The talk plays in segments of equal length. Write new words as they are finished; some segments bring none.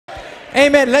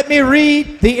Amen. Let me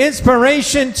read the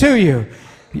inspiration to you.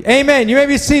 Amen. You may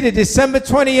be seated. December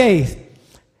 28th.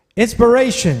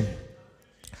 Inspiration.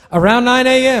 Around 9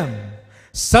 a.m.,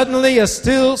 suddenly a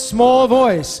still small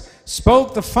voice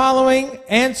spoke the following,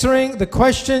 answering the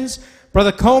questions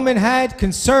Brother Coleman had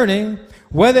concerning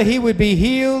whether he would be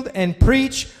healed and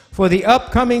preach for the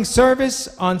upcoming service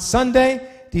on Sunday,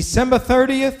 December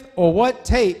 30th, or what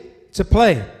tape to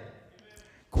play.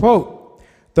 Quote,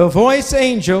 the voice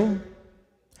angel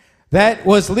that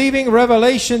was leaving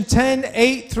Revelation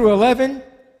 10:8 through 11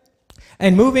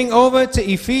 and moving over to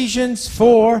Ephesians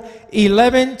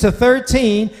 4:11 to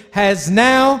 13 has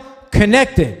now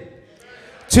connected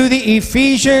to the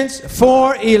Ephesians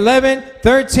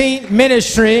 4:11-13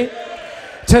 ministry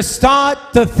to start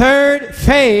the third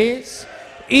phase,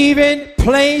 even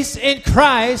place in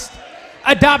Christ,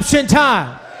 adoption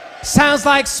time. Sounds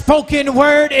like spoken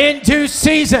word in due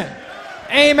season.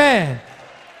 Amen.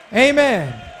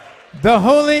 Amen. The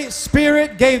Holy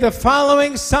Spirit gave the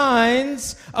following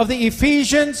signs of the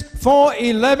Ephesians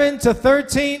 4:11 to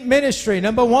 13 ministry.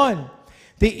 Number one,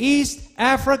 the East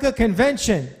Africa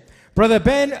Convention. Brother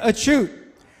Ben Achut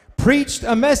preached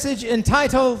a message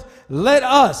entitled, Let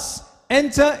Us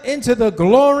Enter into the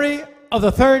Glory of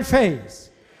the Third Phase.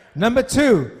 Number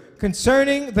two,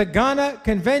 concerning the Ghana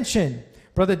Convention,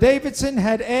 Brother Davidson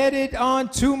had added on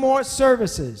 2 more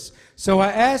services. So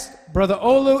I asked Brother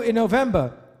Olu in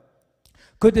November,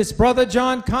 could this Brother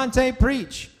John Conteh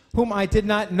preach, whom I did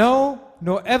not know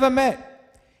nor ever met?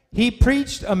 He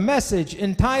preached a message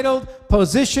entitled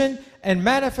Position and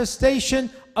Manifestation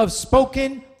of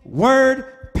Spoken Word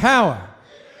Power.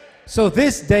 So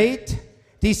this date,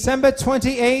 December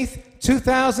 28th,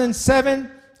 2007,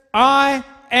 I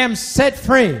am set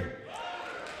free.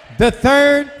 The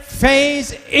third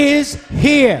phase is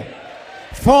here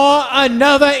for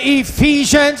another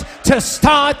Ephesians to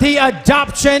start the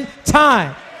adoption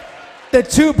time. The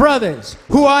 2 brothers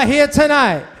who are here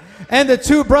tonight, and the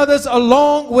 2 brothers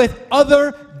along with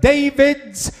other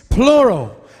Davids,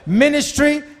 plural,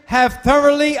 ministry, have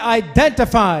thoroughly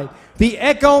identified the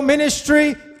Echo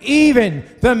ministry, even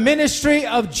the ministry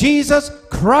of Jesus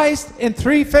Christ in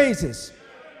 3 phases.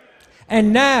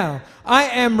 And now I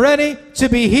am ready to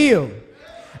be healed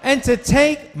and to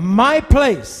take my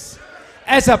place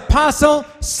as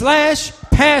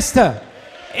apostle/pastor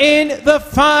in the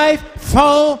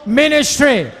 5-fold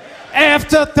ministry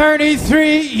after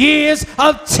 33 years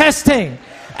of testing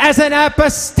as an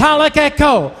apostolic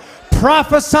echo,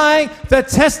 prophesying the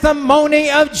testimony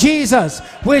of Jesus,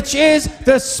 which is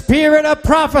the spirit of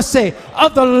prophecy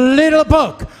of the little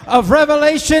book of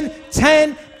Revelation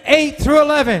 10:8 through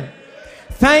 11.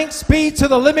 Thanks be to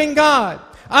the living God.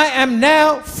 I am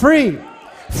now free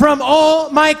from all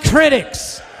my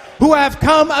critics who have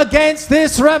come against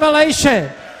this revelation.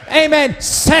 Amen.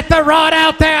 Set the rod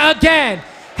out there again.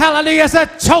 Hallelujah. As a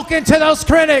token to those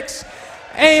critics.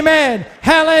 Amen.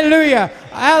 Hallelujah.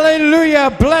 Hallelujah.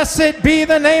 Blessed be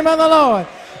the name of the Lord.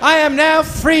 I am now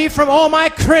free from all my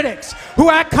critics who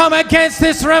have come against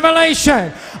this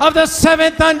revelation of the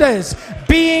 7 thunders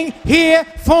being here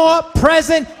for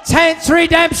present tense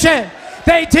redemption.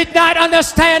 They did not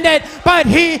understand it, but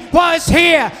he was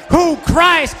here. Who?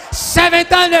 Christ. 7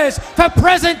 thunders for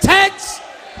present tense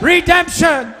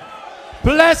redemption.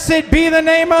 Blessed be the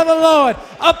name of the Lord.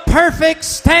 A perfect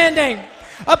standing.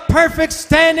 A perfect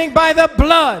standing by the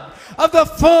blood of the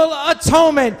full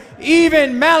atonement.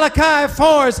 Even Malachi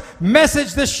 4's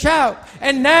message, the shout.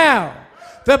 And now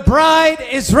the bride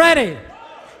is ready.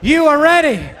 You are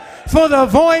ready for the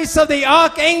voice of the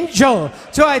archangel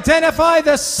to identify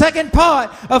the second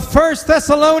part of 1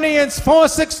 Thessalonians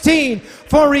 4:16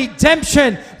 for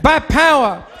redemption by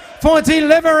power, for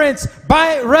deliverance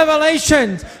by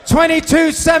Revelation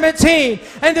 22:17,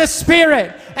 and the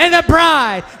Spirit and the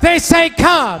bride, they say,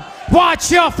 come.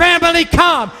 Watch your family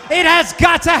come. It has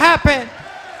got to happen.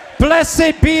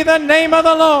 Blessed be the name of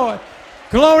the Lord.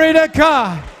 Glory to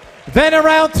God. Then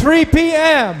around 3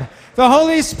 p.m., the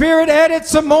Holy Spirit added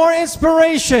some more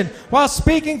inspiration. While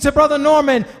speaking to Brother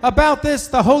Norman about this,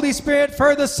 the Holy Spirit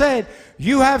further said,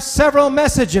 you have several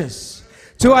messages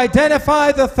to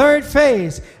identify the third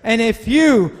phase. And if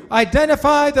you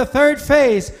identify the third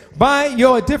phase by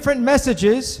your different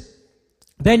messages,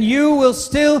 then you will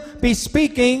still be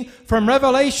speaking from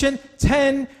Revelation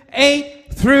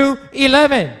 10:8 through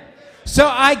 11. So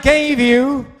I gave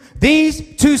you these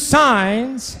 2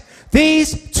 signs,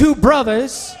 these 2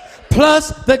 brothers,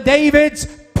 plus the David's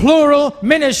plural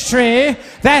ministry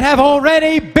that have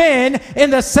already been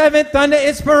in the 7th thunder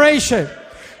inspiration.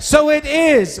 So it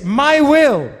is my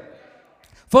will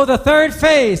for the third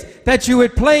phase that you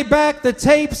would play back the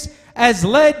tapes as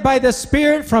led by the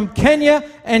Spirit from Kenya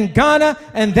and Ghana,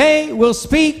 and they will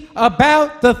speak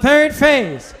about the third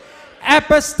phase.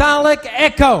 Apostolic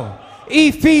echo,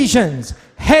 Ephesians,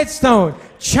 headstone,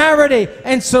 charity,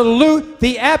 and salute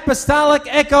the apostolic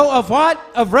echo of what?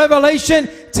 Of Revelation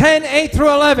 10:8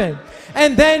 through 11.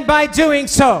 And then by doing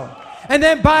so, and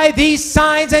then by these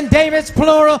signs, and David's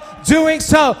plural, doing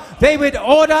so, they would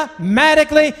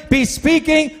automatically be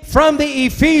speaking from the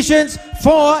Ephesians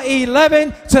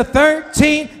 4:11 to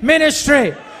 13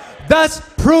 ministry, thus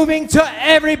proving to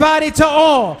everybody, to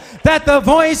all, that the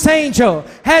voice angel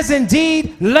has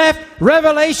indeed left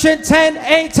Revelation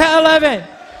 10:8 to 11.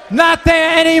 Not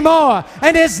there anymore,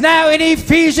 and is now in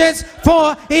Ephesians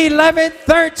 4:11,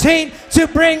 13 to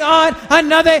bring on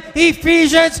another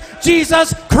Ephesians,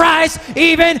 Jesus Christ,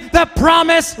 even the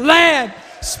promised land.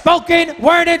 Spoken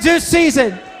word in due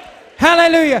season.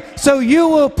 Hallelujah. So you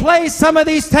will play some of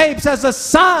these tapes as a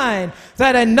sign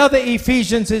that another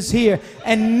Ephesians is here.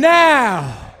 And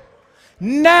now,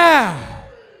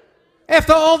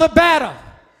 after all the battle,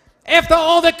 after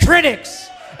all the critics,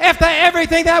 after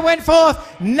everything that went forth,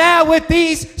 now with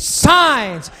these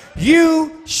signs,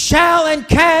 you shall and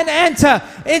can enter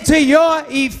into your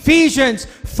Ephesians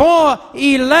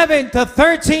 4:11 to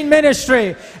 13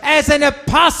 ministry as an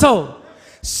apostle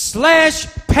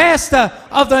 / pastor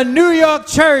of the New York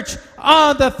church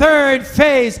on the third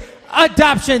phase,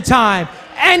 adoption time,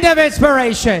 end of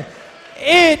inspiration.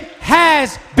 It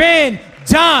has been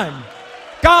done.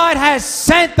 God has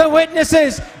sent the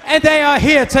witnesses, and they are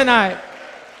here tonight.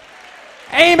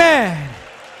 Amen.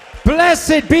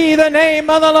 Blessed be the name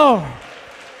of the Lord.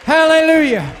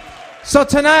 Hallelujah. So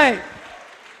tonight,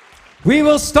 we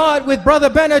will start with Brother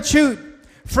Ben Achut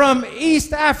from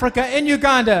East Africa in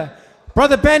Uganda.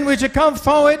 Brother Ben, would you come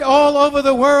forward? All over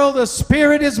the world, the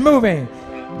Spirit is moving.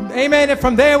 Amen. And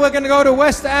from there, we're going to go to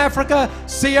West Africa,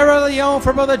 Sierra Leone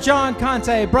for Brother John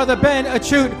Conteh. Brother Ben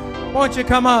Achut, won't you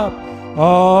come up?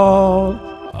 All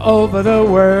over the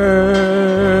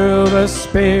world, the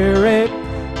Spirit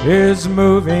is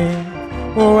moving.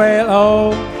 Well,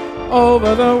 all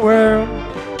over the world,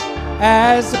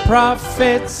 as the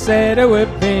prophet said it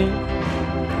would be.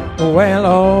 Well,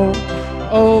 all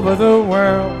over the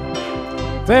world,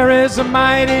 there is a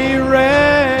mighty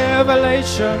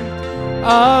revelation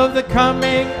of the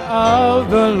coming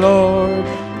of the Lord.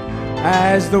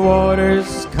 As the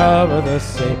waters cover the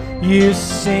sea, you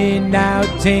see now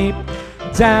deep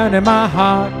down in my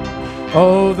heart,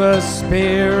 oh, the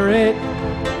Spirit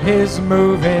is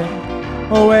moving.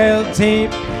 Well,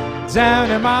 deep down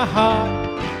in my heart.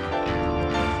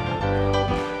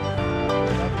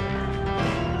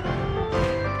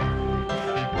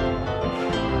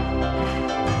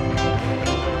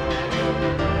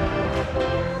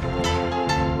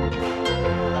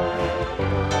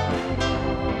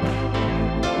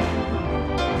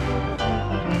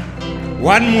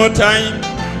 One more time,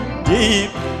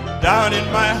 deep down in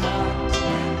my heart,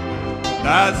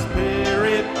 the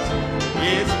Spirit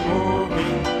is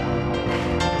moving.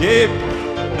 Deep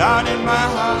down in my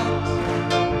heart,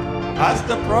 as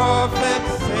the prophet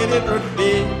said it would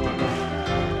be.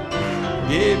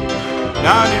 Deep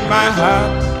down in my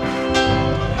heart,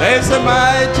 there's a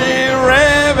mighty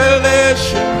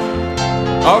revelation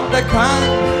of the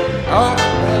kind of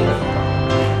the Lord.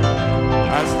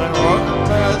 As the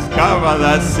waters cover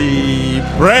the sea.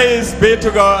 Praise be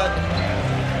to God.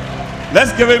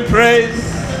 Let's give him praise.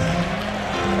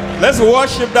 Let's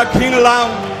worship the King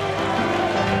Lamb.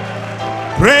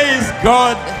 Praise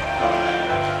God.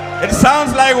 It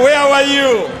sounds like, where were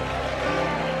you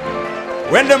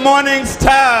when the morning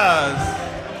stars,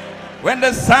 when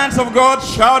the sons of God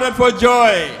shouted for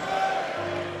joy?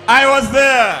 I was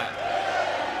there.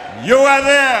 You were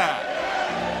there.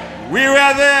 We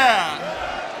were there.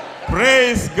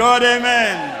 Praise God,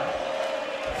 amen.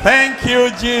 Thank you,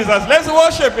 Jesus. Let's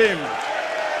worship him.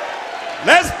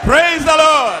 Let's praise the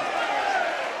Lord.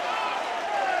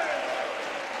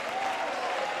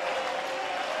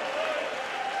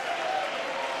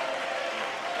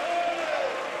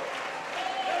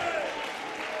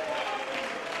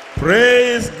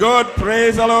 Praise God,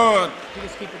 praise the Lord. You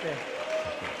just keep it there.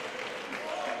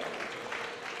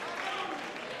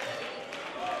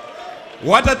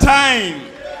 What a time.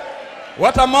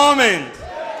 What a moment.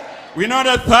 We know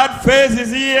the third phase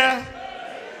is here.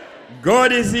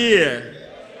 God is here.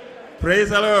 Praise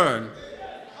the Lord.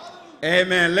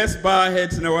 Amen. Let's bow our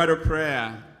heads in a word of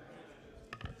prayer.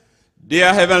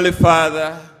 Dear Heavenly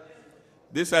Father,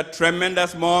 this is a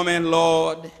tremendous moment,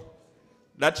 Lord,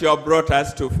 that you have brought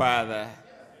us to, Father.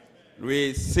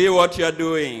 We see what you're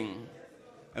doing.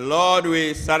 And Lord,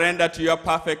 we surrender to your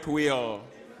perfect will.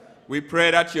 We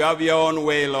pray that you have your own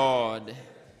way, Lord.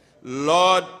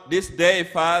 Lord, this day,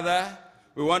 Father,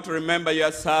 we want to remember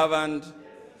your servant,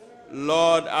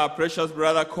 Lord, our precious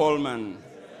brother Coleman.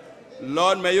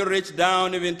 Lord, may you reach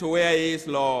down even to where he is,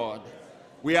 Lord.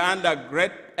 We are under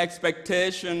great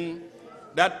expectation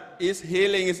that his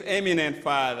healing is imminent,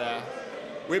 Father.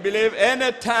 We believe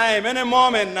any time, any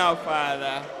moment now,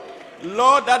 Father,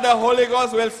 Lord, that the Holy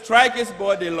Ghost will strike his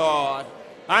body, Lord,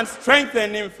 and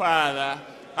strengthen him, Father,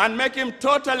 and make him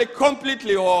totally,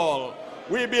 completely whole.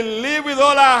 We believe with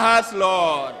all our hearts,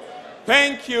 Lord.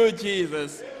 Thank you,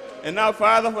 Jesus. And now,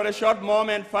 Father, for a short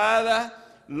moment, Father,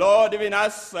 Lord, even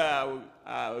as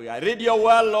I read your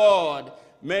word, Lord,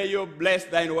 may you bless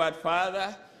thine word,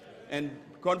 Father, and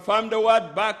confirm the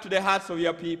word back to the hearts of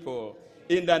your people.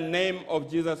 In the name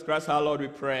of Jesus Christ, our Lord, we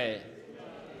pray.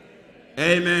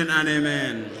 Amen and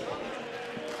amen.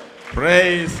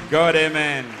 Praise God,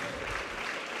 amen.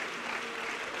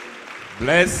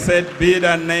 Blessed be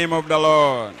the name of the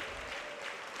Lord.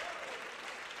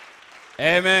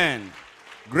 Amen.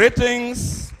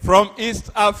 Greetings from East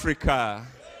Africa.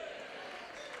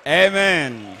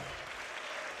 Amen.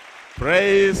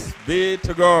 Praise be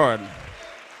to God.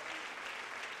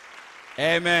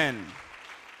 Amen.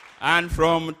 And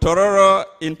from Tororo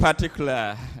in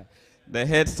particular, the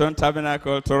Headstone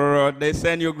Tabernacle, Tororo, they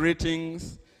send you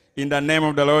greetings in the name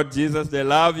of the Lord Jesus. They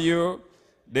love you.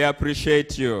 They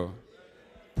appreciate you.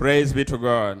 Praise be to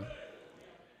God.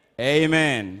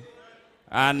 Amen.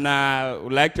 And I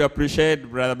would like to appreciate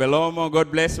Brother Belomo.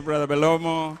 God bless you, Brother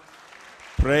Belomo.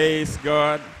 Praise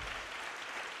God.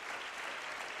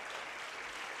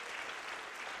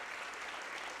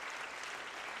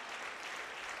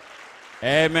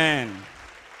 Amen.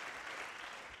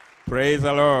 Praise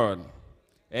the Lord.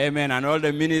 Amen. And all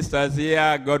the ministers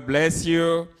here, God bless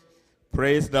you.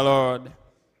 Praise the Lord.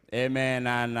 Amen.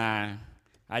 And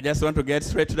I just want to get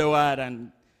straight to the word and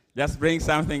just bring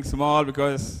something small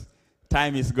because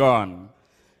time is gone.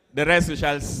 The rest we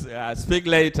shall speak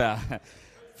later.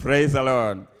 Praise the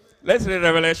Lord. Let's read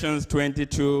Revelations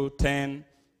 22:10.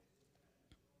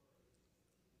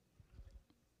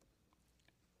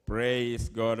 Praise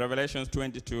God. Revelations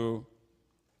 22,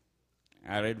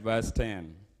 I read verse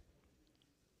 10.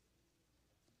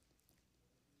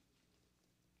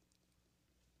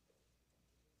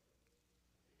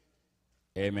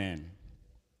 Amen.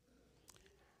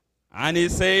 And he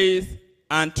says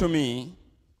unto me,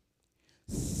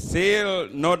 seal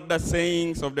not the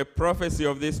sayings of the prophecy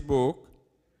of this book,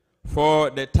 for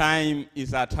the time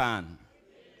is at hand.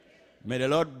 May the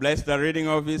Lord bless the reading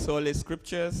of his holy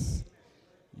scriptures.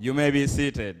 You may be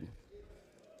seated.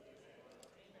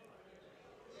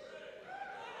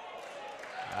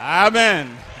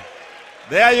 Amen.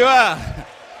 There you are.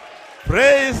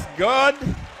 Praise God.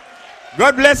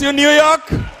 God bless you, New York.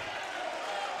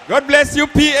 God bless you,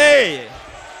 PA.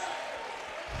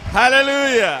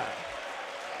 Hallelujah.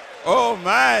 Oh,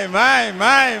 my.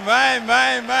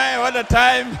 What a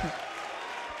time.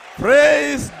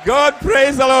 Praise God.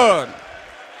 Praise the Lord.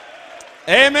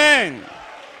 Amen.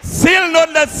 Seal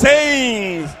not the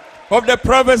sayings of the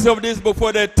prophecy of this book,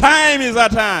 for the time is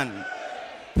at hand.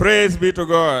 Praise be to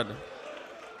God.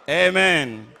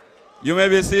 Amen. You may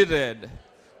be seated.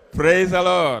 Praise the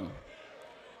Lord.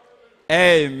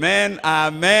 Amen,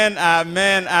 amen,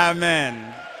 amen,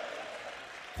 amen.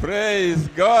 Praise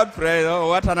God, praise. Oh,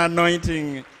 what an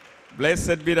anointing.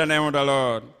 Blessed be the name of the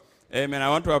Lord. Amen. I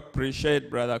want to appreciate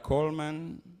Brother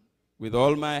Coleman with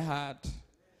all my heart.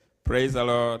 Praise the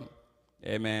Lord.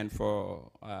 Amen,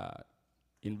 for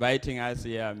inviting us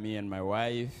here, me and my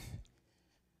wife.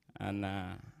 And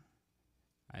I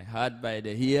heard by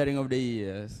the hearing of the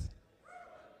ears.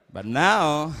 But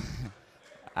now,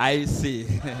 I see.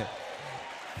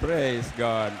 Praise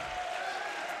God.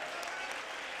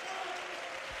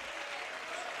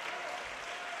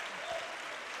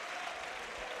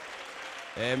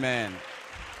 Amen.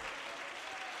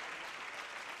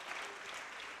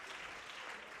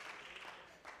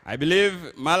 I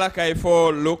believe Malachi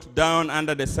 4 looked down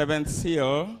under the seventh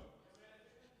seal,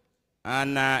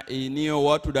 and he knew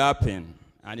what would happen,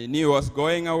 and he knew he was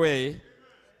going away.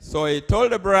 So he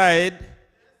told the bride,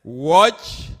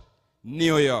 watch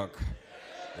New York.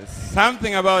 There's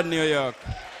something about New York.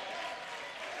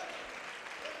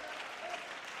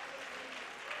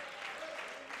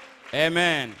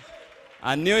 Amen.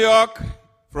 And New York,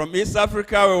 from East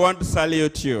Africa, we want to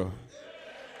salute you.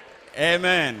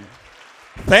 Amen.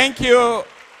 Thank you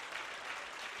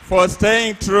for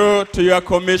staying true to your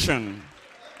commission.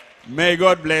 May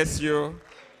God bless you.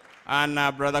 And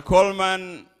Brother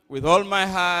Coleman, with all my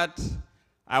heart,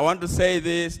 I want to say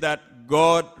this, that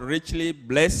God richly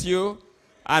bless you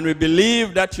And we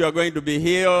believe that you are going to be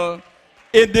healed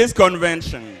in this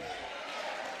convention.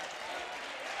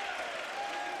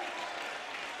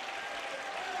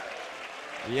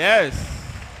 Yes.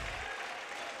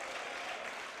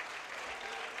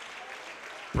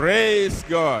 Praise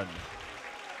God.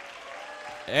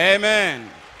 Amen.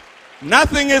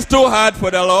 Nothing is too hard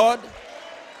for the Lord.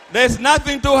 There's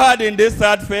nothing too hard in this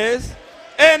third phase.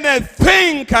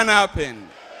 Anything can happen.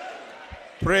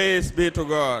 Praise be to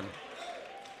God.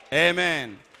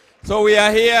 Amen. So we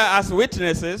are here as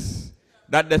witnesses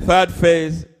that the third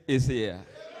phase is here.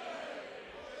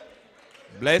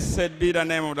 Blessed be the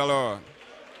name of the Lord.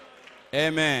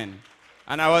 Amen.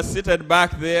 And I was seated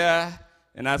back there,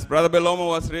 and as Brother Belomo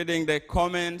was reading the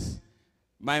comments,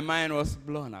 my mind was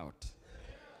blown out.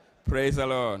 Praise the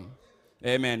Lord.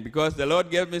 Amen. Because the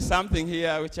Lord gave me something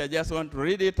here which I just want to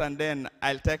read it, and then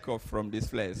I'll take off from this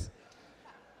place.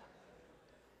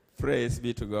 Praise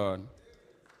be to God.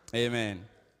 Amen.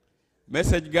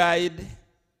 Message guide.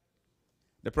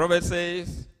 The prophet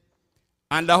says,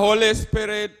 and the Holy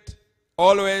Spirit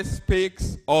always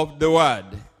speaks of the word.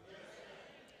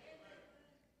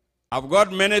 I've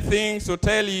got many things to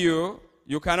tell you.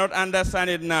 You cannot understand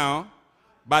it now.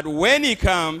 But when he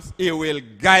comes, he will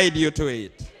guide you to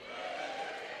it.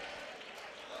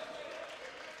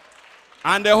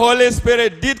 And the Holy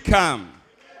Spirit did come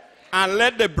and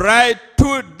led the bride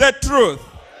to the truth.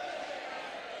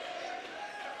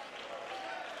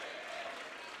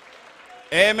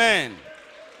 Amen.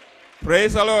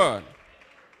 Praise the Lord.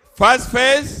 First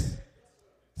phase,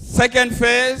 second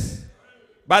phase,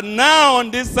 but now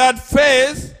on this third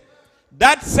phase,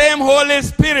 that same Holy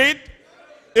Spirit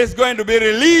is going to be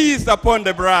released upon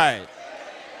the bride.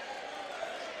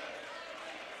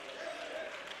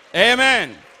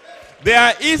 Amen.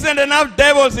 There isn't enough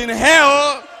devils in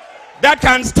hell that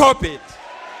can stop it.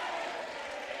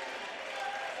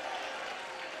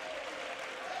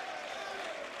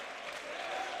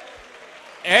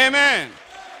 Amen.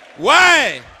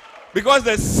 Why? Because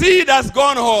the seed has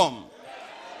gone home.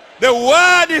 The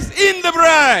word is in the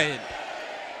bride.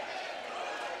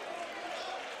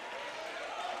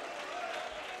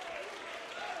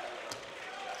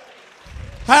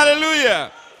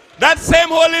 Hallelujah. That same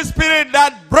Holy Spirit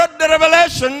that brought the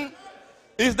revelation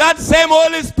is that same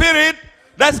Holy Spirit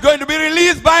that's going to be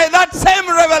released by that same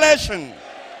revelation.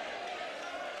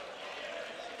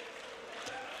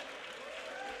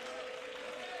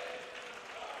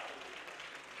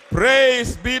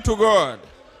 Praise be to God.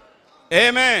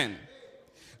 Amen.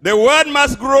 The word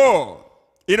must grow.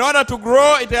 In order to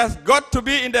grow, it has got to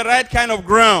be in the right kind of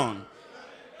ground.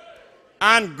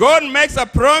 And God makes a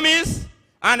promise,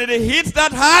 and it hits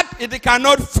that heart, it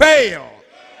cannot fail.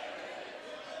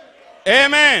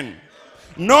 Amen.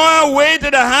 Noah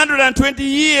waited 120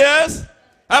 years.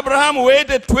 Abraham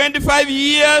waited 25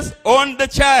 years on the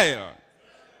child.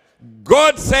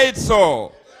 God said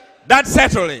so. That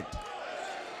settled it.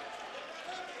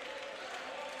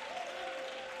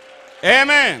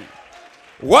 Amen.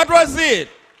 What was it?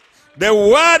 The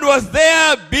word was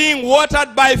there being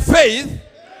watered by faith.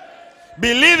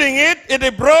 Believing it,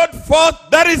 it brought forth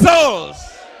the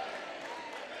results.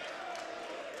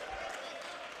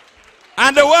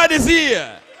 And the word is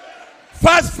here.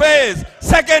 First phase,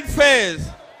 second phase.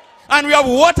 And we have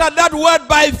watered that word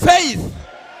by faith.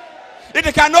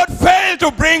 It cannot fail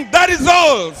to bring the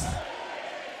results.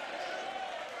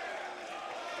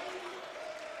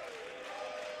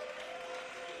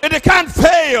 It can't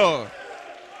fail.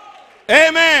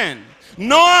 Amen.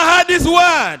 Noah had his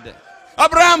word.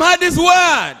 Abraham had his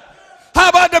word. How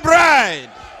about the bride?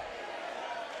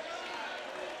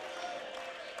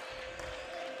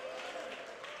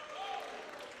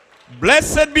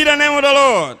 Blessed be the name of the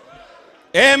Lord.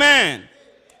 Amen.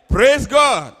 Praise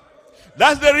God.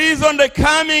 That's the reason the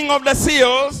coming of the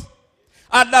seals,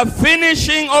 at the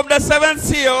finishing of the seventh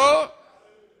seal,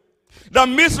 the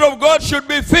mystery of God should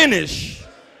be finished.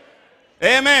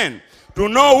 Amen. To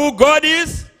know who God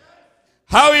is,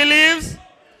 how he lives,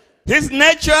 his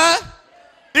nature,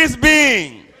 his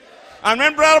being. And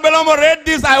when Brother Belomo read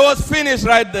this, I was finished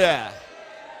right there.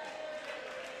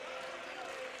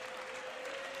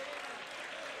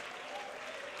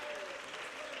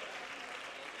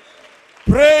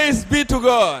 Praise be to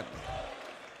God.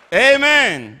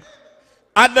 Amen.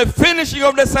 At the finishing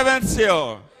of the seventh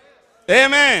seal,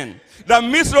 amen, the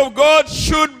mystery of God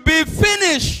should be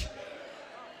finished.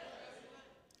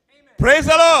 Praise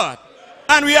the Lord.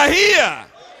 And we are here.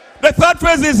 The third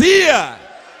phase is here.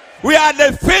 We are at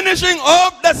the finishing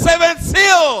of the seventh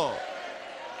seal.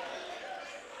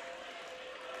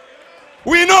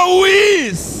 We know who he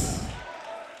is.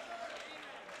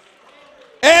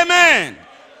 Amen.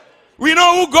 We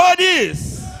know who God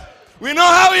is. We know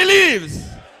how he lives.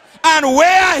 And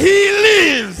where he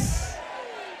lives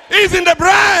is in the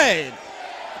bride.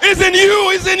 Is in you,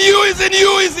 is in you, is in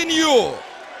you, is in you.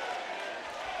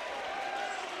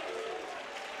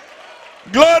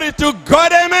 Glory to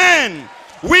God, amen.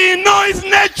 We know his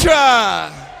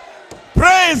nature.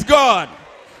 Praise God.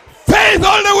 Faith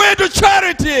all the way to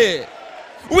charity.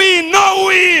 We know who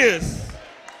he is.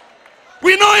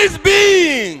 We know his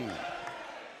being.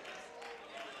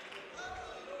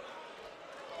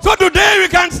 So today we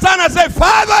can stand and say,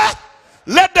 Father,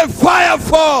 let the fire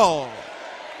fall.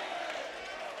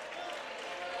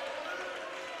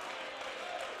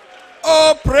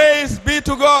 Oh, praise be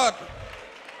to God.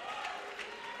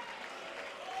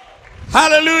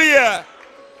 Hallelujah.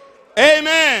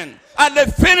 Amen. At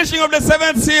the finishing of the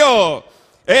seventh seal.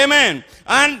 Amen.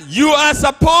 And you are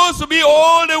supposed to be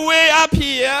all the way up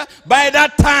here by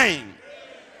that time.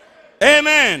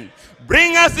 Amen.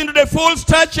 Bring us into the full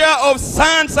stature of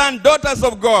sons and daughters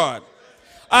of God.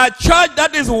 A church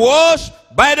that is washed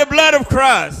by the blood of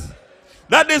Christ.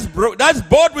 That's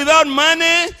bought without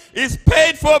money, is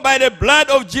paid for by the blood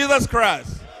of Jesus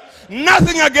Christ.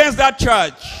 Nothing against that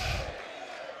church.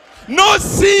 No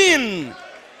sin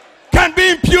can be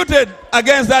imputed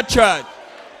against that church.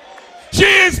 She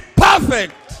is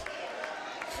perfect.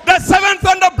 The seventh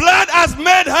thunder blood has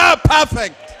made her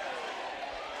perfect.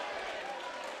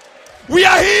 We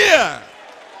are here.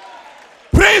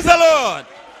 Praise the Lord.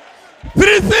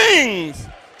 Three things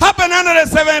happen under the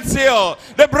seventh seal.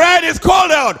 The bride is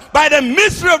called out by the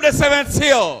mystery of the seventh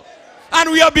seal.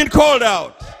 And we have been called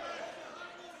out.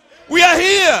 We are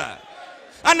here.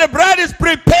 And the bride is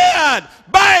prepared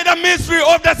by the mystery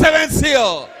of the seventh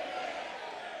seal.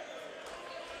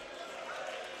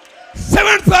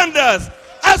 Seven thunders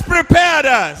has prepared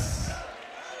us.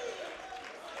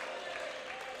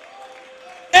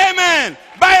 Amen.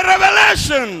 By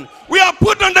revelation, we are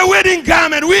put on the wedding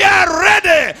garment. We are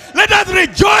ready. Let us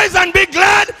rejoice and be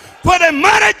glad, for the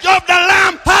marriage of the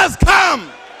Lamb has come.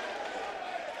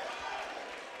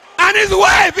 And his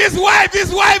wife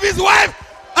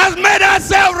has made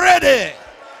herself ready.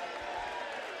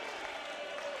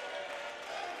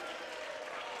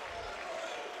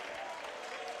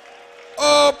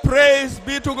 Oh, praise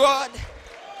be to God.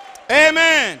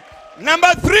 Amen.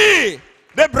 Number 3,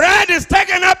 the bride is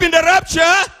taken up in the rapture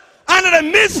under the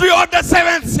mystery of the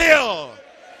seventh seal.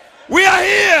 We are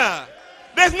here.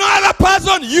 There's no other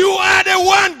person. You are the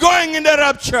one going in the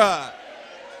rapture.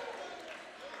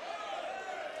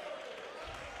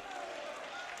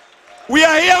 We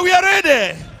are here. We are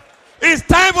ready. It's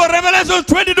time for Revelation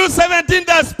 22:17.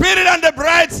 The Spirit and the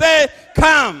bride say,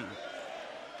 come.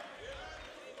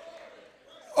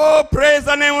 Oh, praise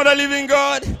the name of the living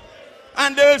God.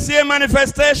 And they will see a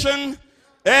manifestation.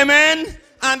 Amen.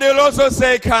 And they will also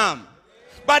say, come.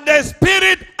 But the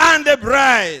Spirit and the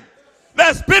bride.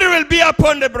 The Spirit will be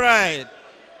upon the bride.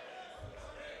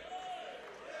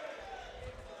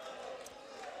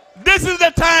 This is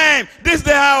the time. This is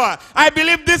the hour. I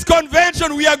believe this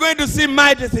convention we are going to see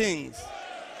mighty things.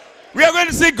 We are going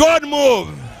to see God move.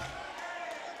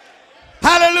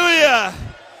 Hallelujah.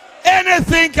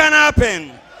 Anything can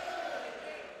happen.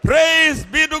 Praise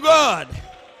be to God.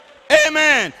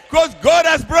 Amen. Because God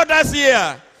has brought us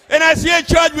here. And I see a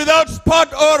church without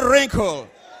spot or wrinkle.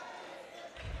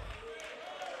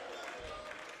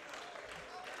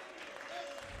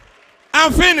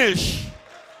 I'm finished.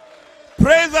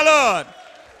 Praise the Lord.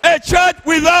 A church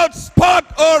without spot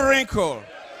or wrinkle.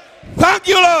 Thank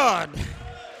you, Lord.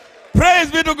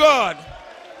 Praise be to God.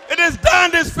 It is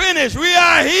done. It is finished. We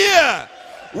are here.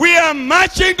 We are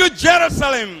marching to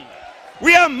Jerusalem.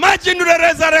 We are marching to the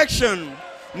resurrection.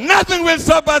 Nothing will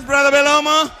stop us, Brother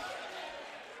Beloma.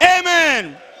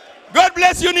 Amen. God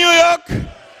bless you, New York.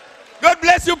 God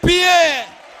bless you, PA.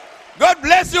 God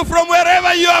bless you from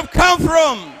wherever you have come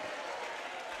from.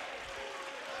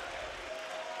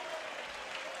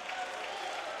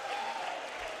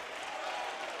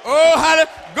 Oh, hallelujah.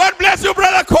 God bless you,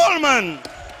 Brother Coleman.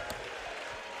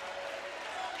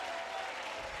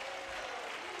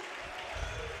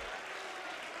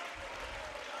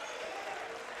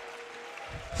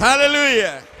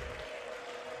 Hallelujah.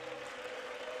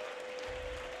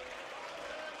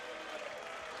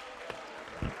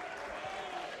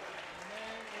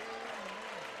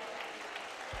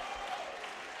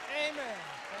 Amen.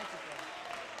 Thank you, God.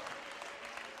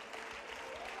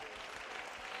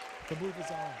 The booth is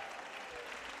on.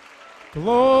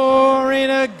 Glory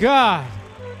to God.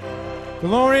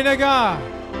 Glory to God.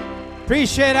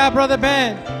 Appreciate our brother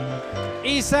Ben.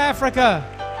 East Africa.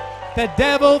 The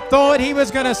devil thought he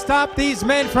was going to stop these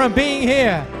men from being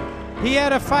here. He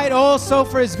had a fight also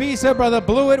for his visa. Brother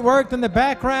Blewett worked in the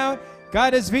background,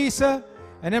 got his visa.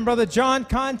 And then Brother John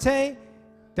Conteh,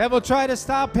 devil tried to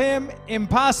stop him.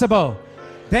 Impossible.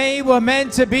 They were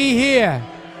meant to be here.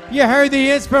 You heard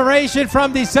the inspiration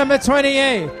from December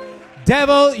 28th.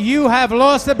 Devil, you have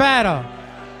lost the battle.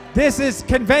 This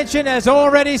convention has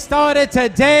already started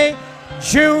today,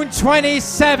 June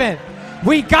 27th.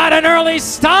 We got an early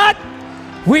start.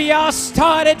 We are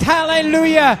started.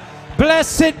 Hallelujah.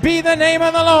 Blessed be the name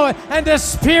of the Lord. And the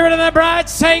Spirit of the bride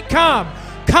say, come.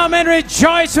 Come and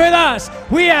rejoice with us.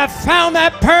 We have found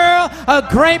that pearl of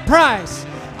great price.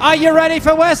 Are you ready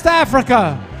for West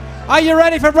Africa? Are you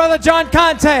ready for Brother John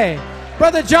Conteh?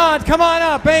 Brother John, come on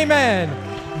up. Amen.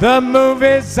 The move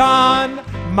is on,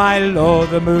 my Lord.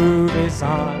 The move is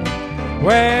on.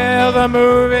 Well, the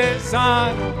move is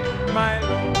on, my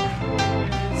Lord.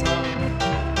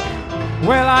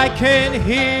 Well, I can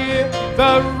hear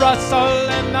the rustle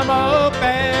and the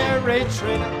mulberry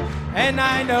tree, and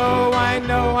I know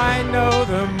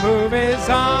the move is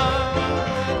on.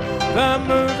 The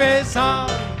move is on,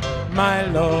 my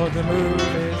Lord, the move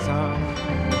is on.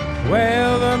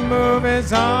 Well, the move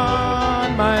is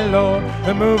on, my Lord,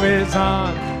 the move is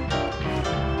on.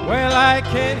 Well, I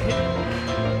can hear.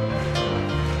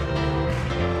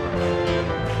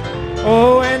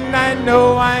 Oh, and I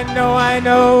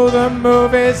know the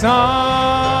move is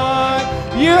on.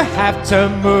 You have to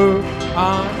move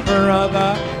on,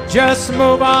 brother. Just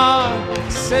move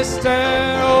on, sister.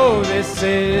 Oh, this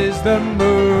is the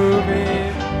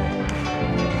movie.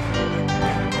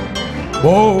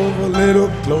 Move a little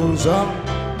closer,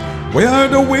 where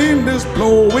the wind is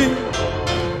blowing.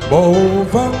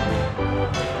 Move on.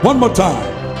 One more time.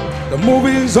 The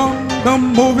movie's on, the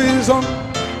movie's on.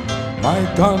 My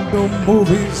God, the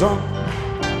movie's on.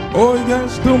 Oh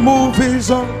yes, the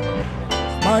movie's on.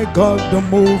 My God, the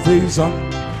movie's on.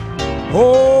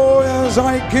 Oh yes,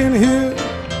 I can hear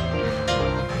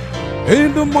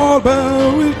in the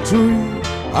mulberry tree.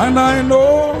 And I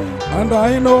know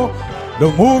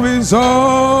the movie's on.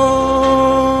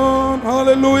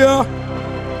 Hallelujah.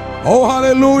 Oh,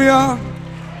 hallelujah.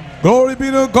 Glory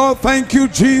be to God. Thank you,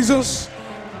 Jesus.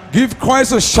 Give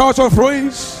Christ a shout of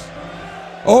praise.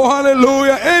 Oh,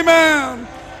 hallelujah. Amen.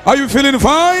 Are you feeling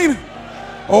fine?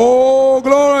 Oh,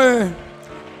 glory.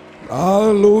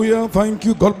 Hallelujah. Thank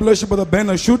you. God bless you, Brother Ben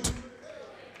Achut.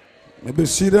 Maybe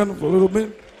sit down for a little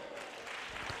bit.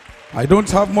 I don't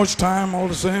have much time all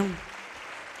the same.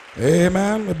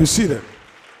 Amen. Maybe seated.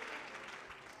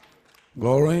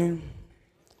 Glory.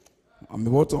 I'm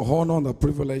about to honor the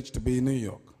privilege to be in New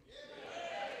York.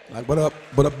 Like Brother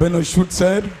Ben Achut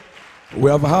said, we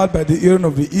have heard by the hearing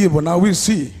of the ear, but now we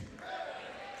see.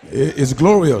 It's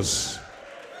glorious.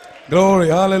 Glory,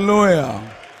 hallelujah.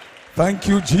 Thank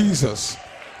you, Jesus.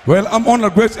 Well, I'm on a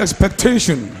great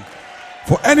expectation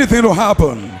for anything to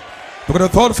happen, because the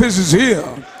third phase is here.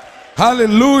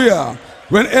 Hallelujah.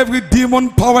 When every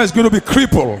demon power is going to be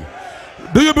crippled.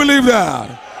 Do you believe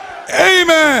that?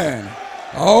 Amen.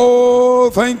 Oh,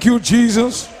 thank you,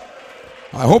 Jesus.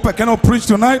 I hope I cannot preach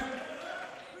tonight.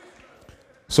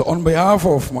 So on behalf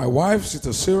of my wife,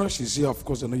 Sister Sarah, she's here, of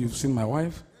course, I know you've seen my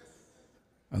wife,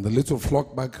 and the little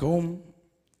flock back home,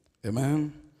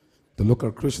 amen, the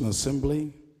local Christian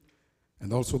assembly,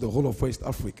 and also the whole of West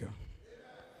Africa,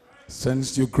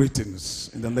 sends you greetings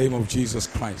in the name of Jesus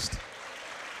Christ.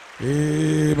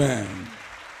 Amen.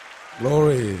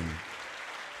 Glory.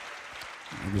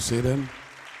 Let me say them.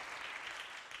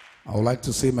 I would like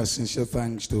to say my sincere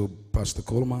thanks to Pastor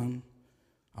Coleman,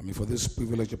 for this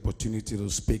privileged opportunity to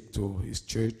speak to his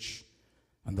church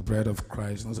and the bride of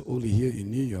Christ, not only here in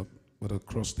New York, but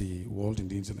across the world in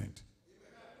the internet.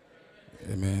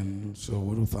 Amen. So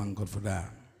we will thank God for that.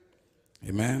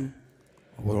 Amen.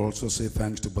 I will also say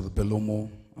thanks to Brother Belomo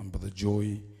and Brother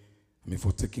Joy,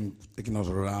 for taking us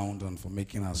around and for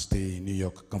making our stay in New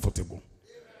York comfortable.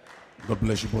 God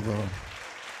bless you, Brother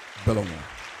Belomo.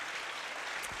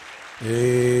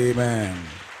 Amen.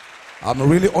 I'm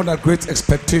really under great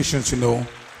expectations,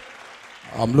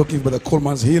 I'm looking for the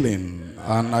Coleman's healing,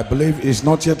 and I believe it's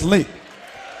not yet late.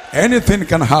 Anything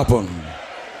can happen.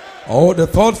 Oh, the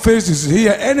third phase is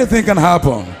here. Anything can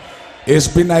happen. It's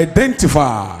been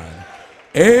identified.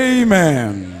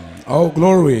 Amen. Oh,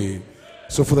 glory.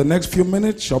 So for the next few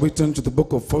minutes, shall we turn to the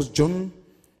book of 1 John,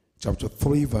 chapter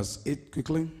 3, verse 8,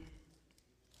 quickly.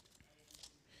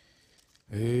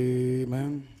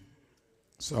 Amen.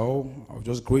 So I'll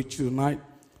just greet you tonight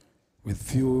with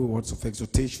few words of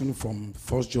exhortation from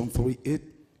 1 John 3:8.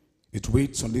 It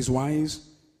reads on this wise: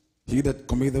 He that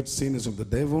committeth sin is of the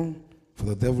devil, for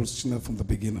the devil sinned from the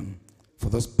beginning. For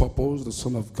this purpose the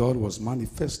Son of God was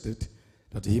manifested,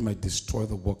 that he might destroy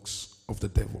the works of the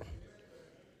devil.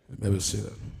 May we say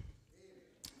that.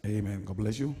 Amen. God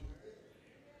bless you.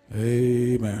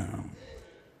 Amen.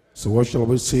 So what shall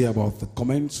we say about the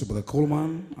comments about the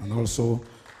Coleman and also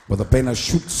about the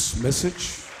Achut's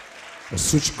message?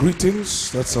 Such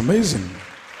greetings. That's amazing.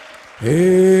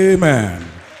 Amen.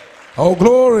 Oh,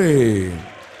 glory.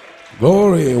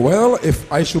 Glory. Well, if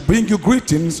I should bring you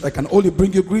greetings, I can only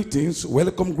bring you greetings,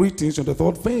 welcome greetings on the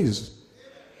third phase.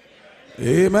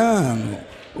 Amen.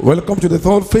 Welcome to the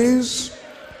third phase.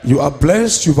 You are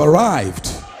blessed, you've arrived.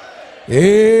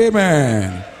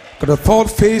 Amen. Because the third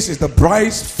phase is the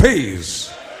bride's phase.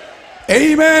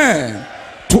 Amen.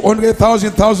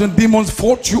 200,000 demons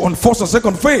fought you on first and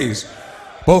second phase.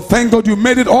 But thank God you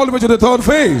made it all the way to the third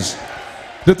phase.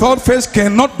 The third phase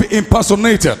cannot be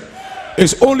impersonated.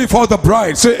 It's only for the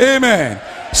bride. Say amen.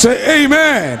 Say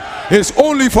amen. It's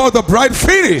only for the bride.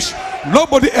 Finish.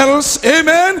 Nobody else.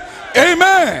 Amen.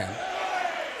 Amen.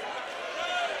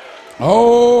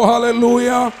 Oh,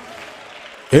 hallelujah.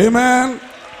 Amen.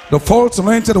 The false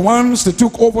anointed ones, they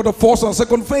took over the first and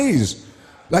second phase.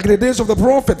 Like in the days of the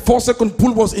prophet, first second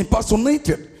pool was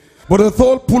impersonated. But the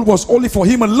third pool was only for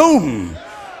him alone.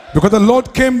 Because the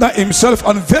Lord came down himself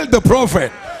and veiled the prophet.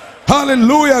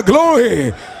 Hallelujah,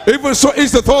 glory. Even so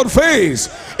is the third phase.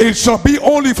 It shall be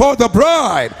only for the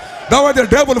bride. That's why the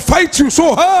devil fights you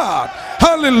so hard.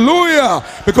 Hallelujah.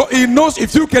 Because he knows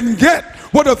if you can get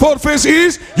what the third phase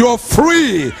is, you're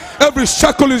free. Every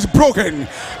shackle is broken.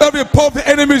 Every power of the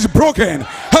enemy is broken.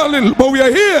 Hallelujah. But we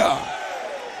are here.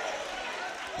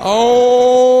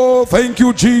 Oh, thank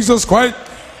you, Jesus Christ.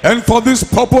 And for this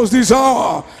purpose, this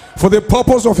hour, for the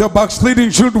purpose of your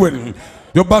backsliding children,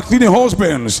 your backsliding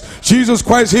husbands, Jesus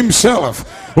Christ himself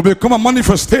will become a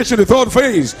manifestation in the third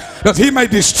phase, that he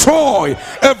might destroy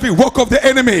every work of the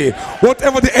enemy.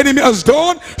 Whatever the enemy has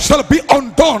done shall be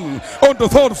undone on the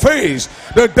third phase.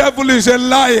 The devil is a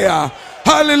liar.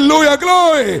 Hallelujah,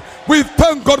 glory. We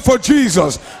thank God for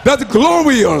Jesus. That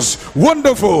glorious,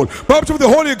 wonderful baptism of the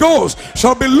Holy Ghost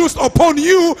shall be loosed upon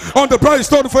you on the bride's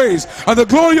third phase, and the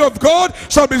glory of God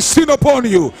shall be seen upon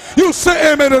you. You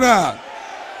say amen to that.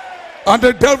 And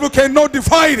the devil cannot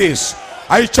defy this.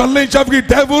 I challenge every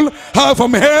devil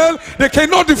from hell. They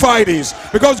cannot defy this,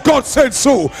 because God said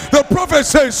so, the prophet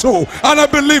said so, and I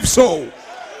believe so.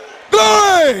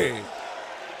 Glory.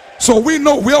 So we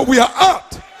know where we are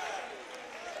at.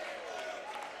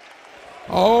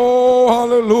 Oh,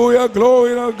 hallelujah,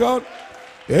 glory to God.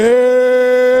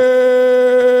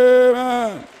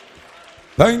 Amen.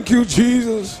 Thank you,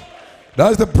 Jesus.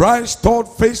 That's the bride's third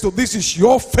phase. So this is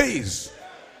your phase.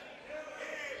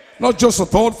 Not just a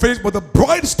third phase, but the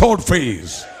bride's third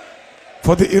phase.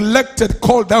 For the elected,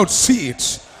 called out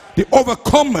seeds, the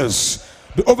overcomers,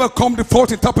 they overcome the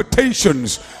false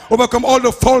interpretations, overcome all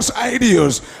the false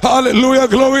ideas. Hallelujah,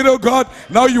 glory to God.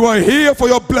 Now you are here for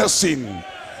your blessing.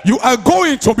 You are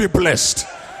going to be blessed.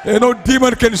 No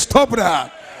demon can stop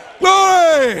that.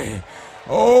 Glory.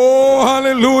 Oh,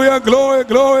 hallelujah, glory,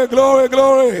 glory, glory,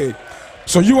 glory.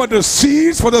 So you are the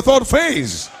seeds for the third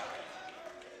phase.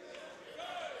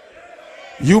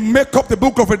 You make up the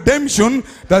book of redemption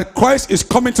that Christ is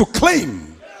coming to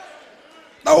claim.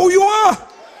 Now who you are?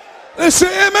 Let's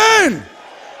say amen.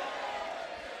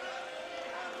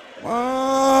 My.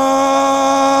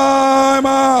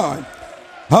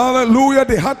 Hallelujah.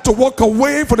 They had to walk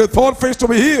away for the third phase to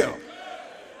be here.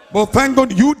 But thank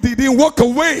God you didn't walk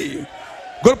away.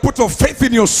 God put your faith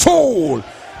in your soul.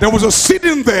 There was a seed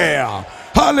in there.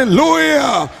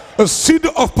 Hallelujah. A seed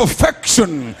of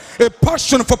perfection, a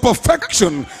passion for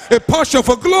perfection, a passion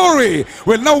for glory.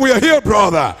 Well, now we are here,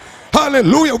 brother.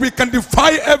 Hallelujah. We can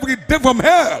defy every devil from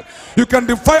hell. You can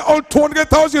defy all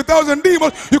 200,000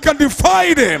 demons. You can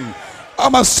defy them.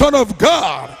 I'm a son of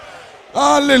God.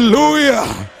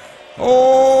 Hallelujah.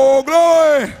 Oh,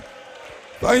 glory.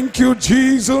 Thank you,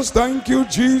 Jesus. Thank you,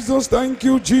 Jesus. Thank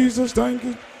you, Jesus. Thank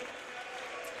you.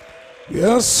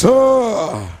 Yes,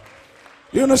 sir.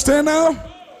 You understand now?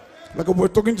 Like we're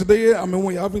talking today, I mean,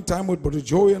 we're having time with Brother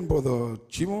Joey and Brother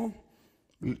Chimo.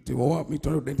 They want me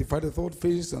to identify the third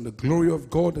phase and the glory of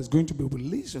God is going to be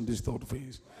released in this third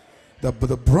phase. That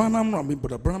Brother Branham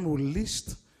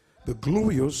released the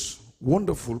glorious,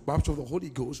 wonderful baptism of the Holy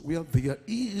Ghost, where there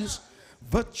is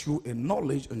virtue and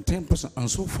knowledge and 10% and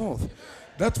so forth.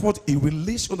 That's what he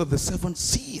released under the seventh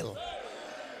seal.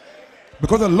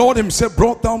 Because the Lord himself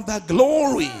brought down that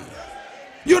glory.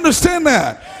 You understand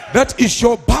that? That is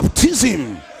your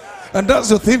baptism. And that's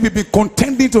the thing we've been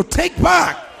contending to take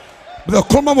back. The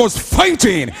Coleman was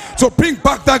fighting to bring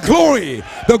back that glory,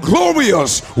 the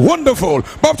glorious, wonderful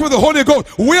baptism with the Holy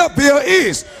Ghost, where there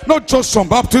is not just some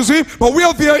baptism, but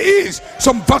where there is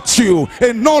some virtue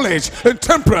and knowledge and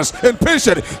temperance and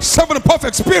patience, 7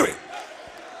 perfect spirit.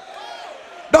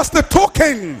 That's the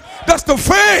token, that's the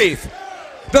faith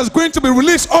that's going to be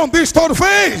released on this third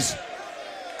phase.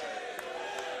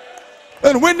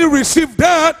 And when you receive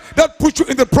that, that puts you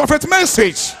in the prophet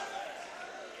message.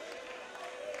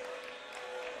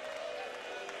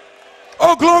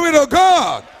 Oh, glory to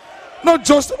God. Not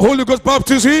just Holy Ghost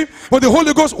baptism, but the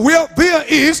Holy Ghost, where there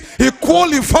is, he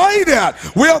qualified that.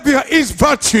 Where there is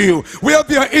virtue, where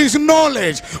there is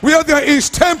knowledge, where there is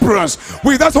temperance,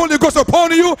 with that Holy Ghost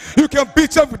upon you, you can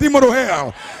beat every demon of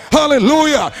hell.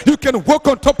 Hallelujah. You can walk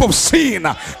on top of sin.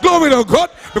 Glory to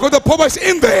God, because the power is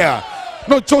in there.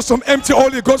 Not just some empty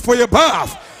Holy Ghost for your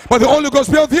bath, but the Holy Ghost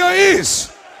where there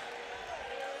is.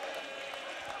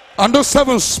 And those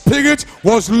 7 spirits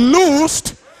was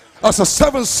loosed as a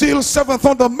 7 seal, 7th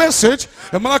thunder message.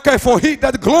 And Malachi for hid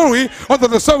that glory under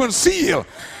the 7th seal.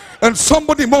 And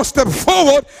somebody must step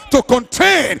forward to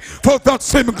contend for that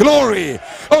same glory.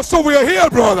 Oh, so we are here,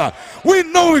 brother. We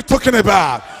know what we're talking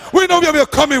about. We know where we are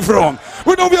coming from.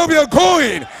 We know where we are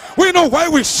going. We know why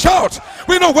we shout.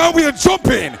 We know why we are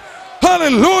jumping.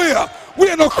 Hallelujah. We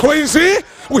are not crazy.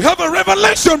 We have a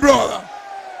revelation, brother.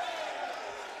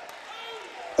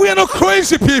 We are not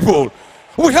crazy people.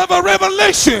 We have a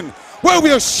revelation where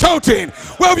we are shouting,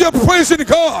 where we are praising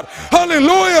God.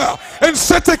 Hallelujah. And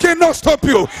Satan cannot stop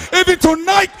you. Even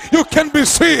tonight you can be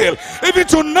sealed. Even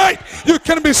tonight you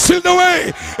can be sealed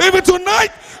away. Even tonight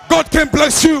God can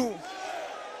bless you.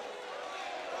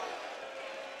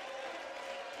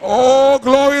 Oh,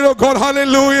 glory to God.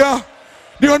 Hallelujah.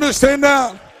 Do you understand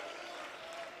that?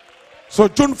 So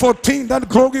June 14, that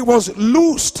glory was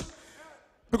loosed.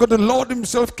 Because the Lord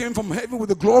himself came from heaven with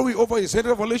the glory over his head.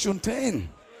 Revelation 10.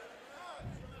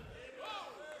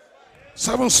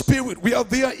 7 spirit, where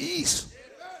there is.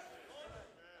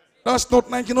 That's not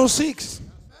 1906.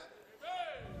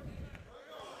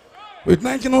 With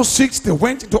 1906, they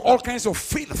went into all kinds of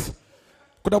filth.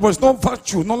 But there was no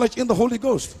virtue, knowledge in the Holy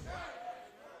Ghost.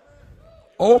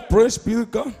 Oh, praise be to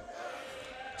God.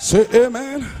 Say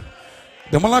amen.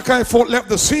 The Malachi 4 left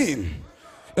the scene.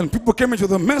 And people came into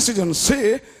the message and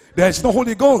say there is no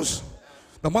Holy Ghost.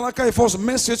 The Malachi 4's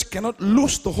message cannot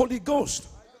lose the Holy Ghost.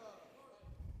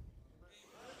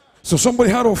 So somebody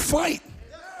had to fight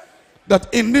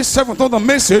that in this 7th thunder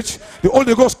message, the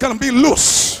Holy Ghost can be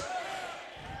loose.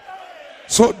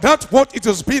 So that's what it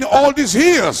has been all these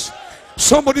years.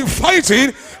 Somebody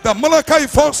fighting that Malachi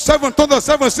 4 7th thunder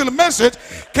 7th seal message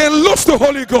can lose the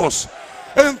Holy Ghost.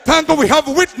 And thank God we have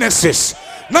witnesses.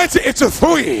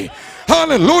 1983.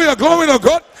 Hallelujah, glory to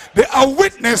God. There are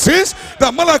witnesses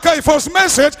that Malachi 4's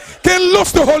message can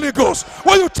lose the Holy Ghost.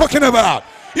 What are you talking about?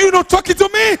 You're not talking to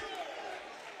me.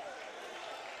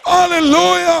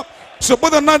 Hallelujah. So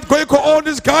Brother Nat Goiko, all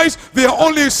these guys, they are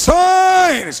only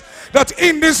signs that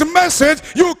in this message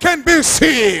you can be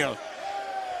sealed.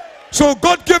 So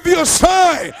God gave you a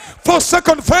sign for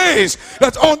 2nd phase,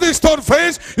 that on this 3rd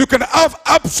phase you can have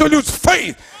absolute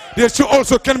faith that you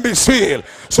also can be sealed.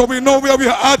 So we know where we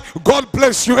are at. God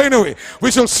bless you anyway. We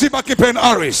shall see back in Pen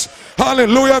Aris.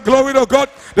 Hallelujah, glory to God.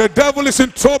 The devil is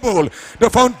in trouble. The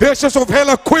foundations of hell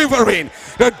are quivering.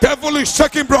 The devil is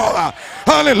shaking, brother.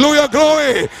 Hallelujah,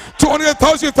 glory.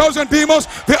 200,000 demons,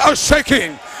 they are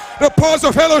shaking. The powers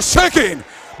of hell are shaking.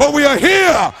 But we are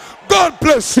here. God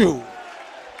bless you.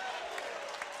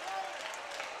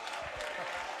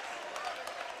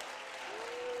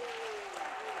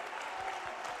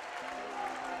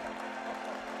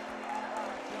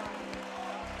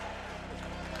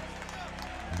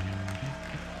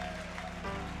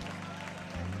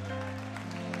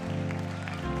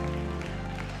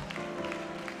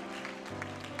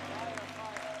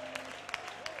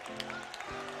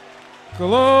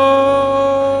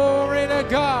 Glory to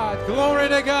God. Glory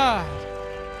to God.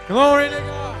 Glory to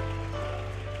God.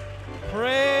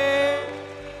 Praise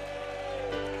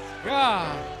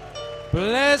God.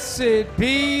 Blessed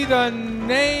be the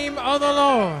name of the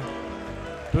Lord.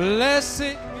 Blessed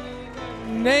be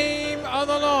the name of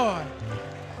the Lord.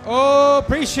 Oh,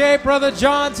 appreciate Brother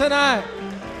John tonight.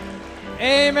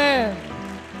 Amen.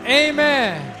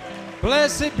 Amen.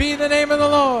 Blessed be the name of the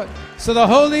Lord. So the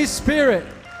Holy Spirit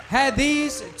had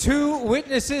these 2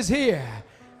 witnesses here.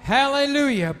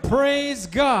 Hallelujah. Praise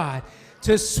God.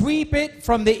 To sweep it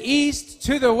from the east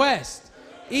to the west.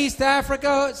 East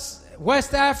Africa,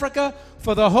 West Africa,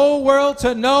 for the whole world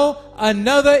to know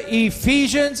another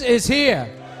Ephesians is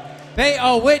here. They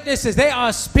are witnesses. They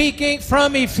are speaking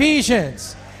from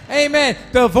Ephesians. Amen.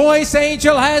 The voice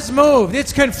angel has moved.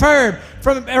 It's confirmed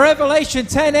from Revelation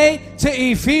 10:8 to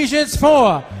Ephesians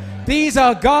 4. These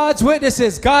are God's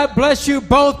witnesses. God bless you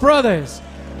both, brothers.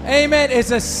 Amen.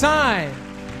 It's a sign.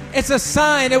 It's a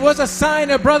sign. It was a sign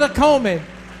of Brother Coleman.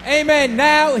 Amen.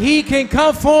 Now he can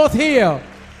come forth healed.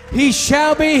 He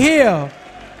shall be healed.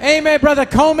 Amen, Brother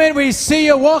Coleman. We see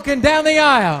you walking down the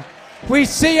aisle. We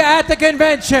see you at the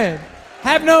convention.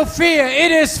 Have no fear.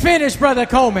 It is finished, Brother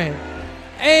Coleman.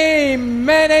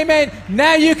 Amen, amen.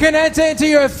 Now you can enter into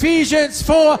your Ephesians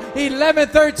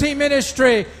 4:11-13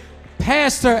 ministry,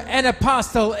 pastor and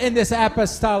apostle in this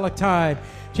apostolic time.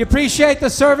 Do you appreciate the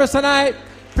service tonight?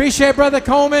 Appreciate Brother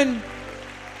Coleman?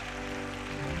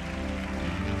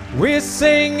 We're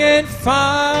singing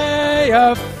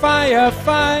fire, fire,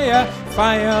 fire,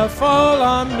 fire fall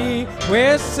on me.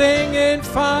 We're singing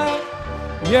fire,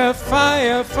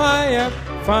 fire, fire,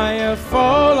 fire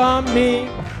fall on me.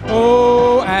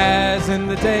 Oh, as in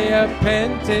the day of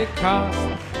Pentecost,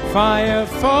 fire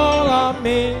fall on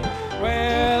me.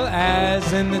 Well,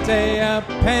 as in the day of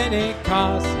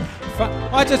Pentecost.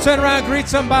 Why don't you turn around and greet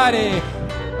somebody?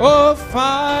 Oh,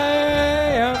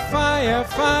 fire, fire,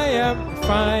 fire,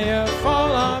 fire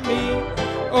fall on me.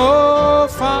 Oh,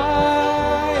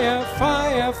 fire,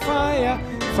 fire, fire,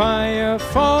 fire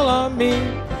fall on me.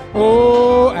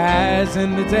 Oh, as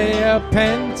in the day of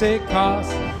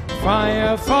Pentecost,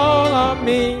 fire fall on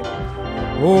me.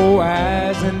 Oh,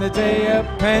 as in the day of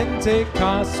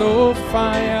Pentecost, oh,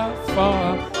 fire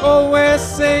fall. Oh, we're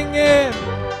singing.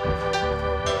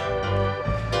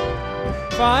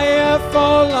 Fire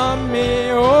fall on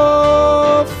me.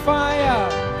 Oh, fire.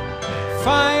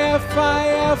 Fire,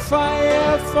 fire,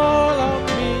 fire fall on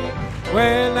me.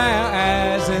 Well, now,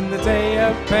 as in the day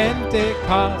of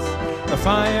Pentecost, the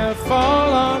fire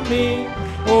fall on me.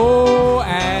 Oh,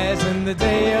 as in the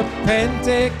day of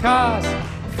Pentecost,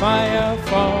 fire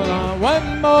fall on.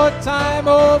 One more time,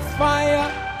 oh fire.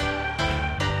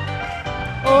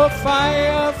 Oh,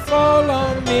 fire fall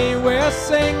on me. We're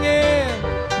singing.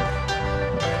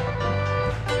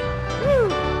 Woo.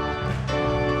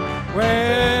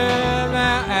 Well,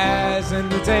 now, as in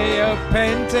the day of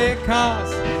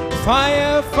Pentecost,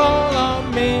 fire fall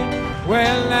on me.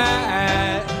 Well,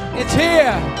 now, it's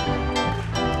here.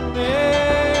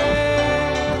 Yeah.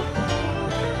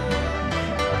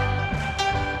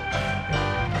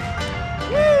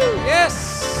 Woo, yes.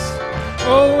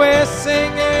 Oh, we're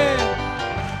singing.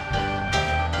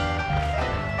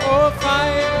 Oh,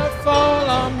 fire fall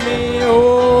on me.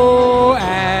 Oh,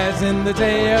 as in the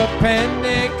day of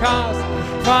Pentecost,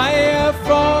 fire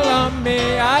fall on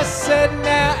me. I said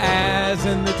now, as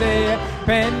in the day of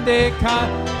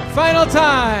Pentecost. Final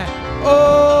time.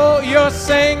 Oh, you're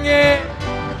singing.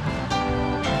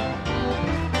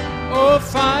 Oh,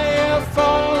 fire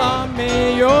fall on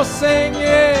me. You're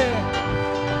singing.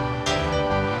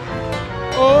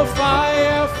 Oh,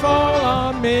 fire fall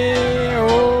on me.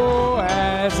 Oh,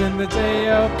 as in the day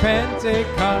of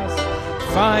Pentecost,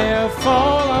 fire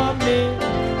fall on me.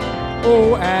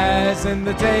 Oh, as in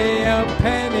the day of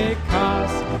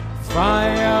Pentecost,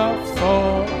 fire